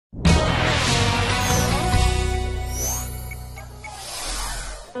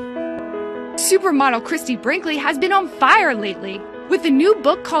Supermodel Christie Brinkley has been on fire lately with a new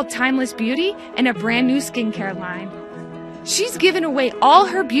book called Timeless Beauty and a brand new skincare line. She's given away all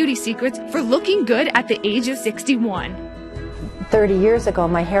her beauty secrets for looking good at the age of 61. 30 years ago,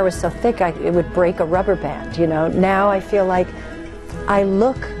 my hair was so thick it would break a rubber band, you know. Now I feel like I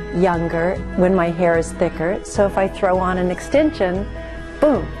look younger when my hair is thicker, so if I throw on an extension,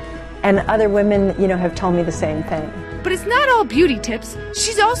 boom. And other women, you know, have told me the same thing. But it's not all beauty tips.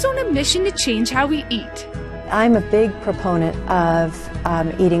 She's also on a mission to change how we eat. I'm a big proponent of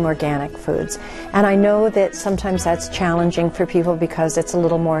eating organic foods, and I know that sometimes that's challenging for people because it's a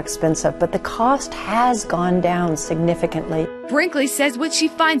little more expensive, but the cost has gone down significantly. Brinkley says what she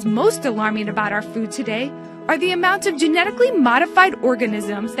finds most alarming about our food today are the amount of genetically modified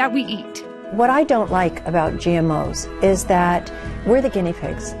organisms that we eat. What I don't like about GMOs is that we're the guinea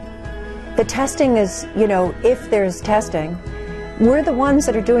pigs. The testing is, you know, if there's testing, we're the ones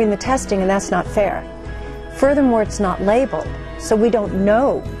that are doing the testing, and that's not fair. Furthermore, it's not labeled, so we don't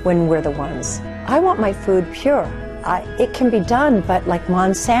know when we're the ones. I want my food pure. It can be done, but like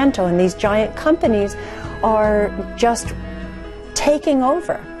Monsanto and these giant companies are just taking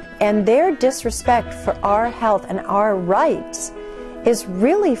over. And their disrespect for our health and our rights is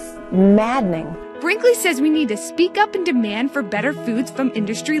really maddening. Brinkley says we need to speak up and demand for better foods from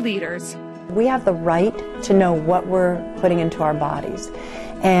industry leaders. We have the right to know what we're putting into our bodies.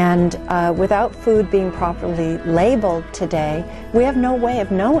 And without food being properly labeled today, we have no way of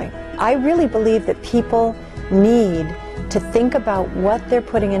knowing. I really believe that people need to think about what they're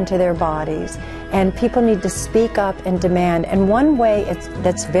putting into their bodies, and people need to speak up and demand. And one way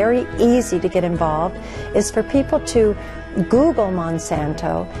that's very easy to get involved is for people to Google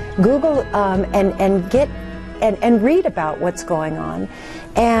Monsanto, Google and read about what's going on,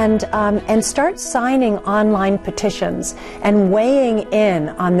 and start signing online petitions and weighing in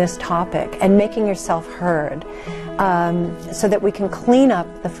on this topic and making yourself heard, so that we can clean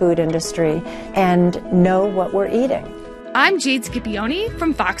up the food industry and know what we're eating. I'm Jade Scipione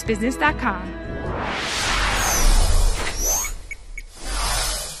from FoxBusiness.com.